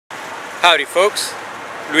Howdy folks,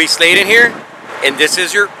 Luis Slayton here, and this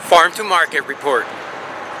is your Farm to Market report.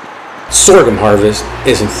 Sorghum harvest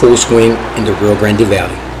is in full swing in the Rio Grande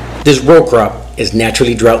Valley. This row crop is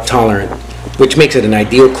naturally drought tolerant, which makes it an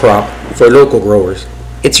ideal crop for local growers.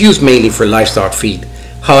 It's used mainly for livestock feed.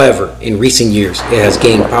 However, in recent years, it has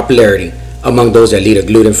gained popularity among those that lead a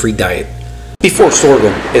gluten-free diet. Before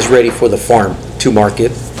sorghum is ready for the farm to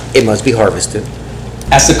market, it must be harvested.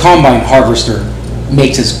 As the combine harvester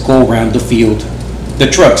makes its go around the field, the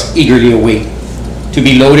trucks eagerly await to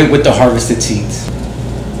be loaded with the harvested seeds.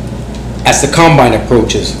 As the combine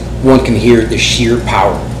approaches, one can hear the sheer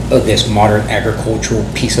power of this modern agricultural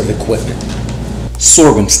piece of equipment.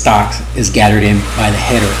 Sorghum stalks is gathered in by the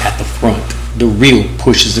header at the front. The reel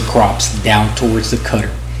pushes the crops down towards the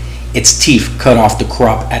cutter. Its teeth cut off the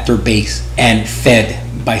crop at their base and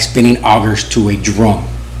fed by spinning augers to a drum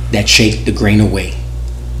that shake the grain away.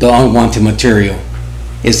 The unwanted material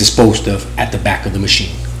is disposed of at the back of the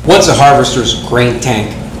machine. Once a harvester's grain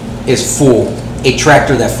tank is full, a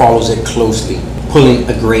tractor that follows it closely, pulling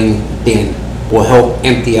a grain bin, will help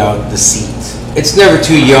empty out the seeds. It's never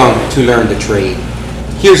too young to learn the trade.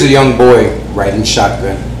 Here's a young boy riding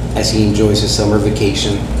shotgun as he enjoys his summer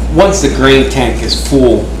vacation. Once the grain tank is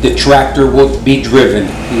full, the tractor will be driven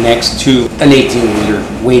next to an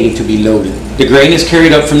 18-wheeler waiting to be loaded. The grain is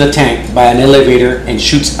carried up from the tank by an elevator and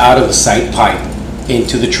shoots out of the side pipe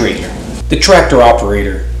into the trailer. The tractor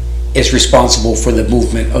operator is responsible for the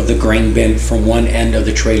movement of the grain bin from one end of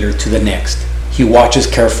the trailer to the next. He watches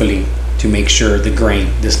carefully to make sure the grain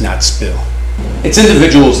does not spill. It's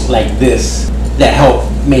individuals like this that help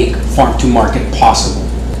make Farm to Market possible.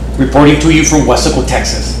 Reporting to you from Westaco,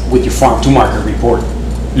 Texas, with your Farm to Market report,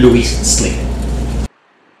 Luis Slayton.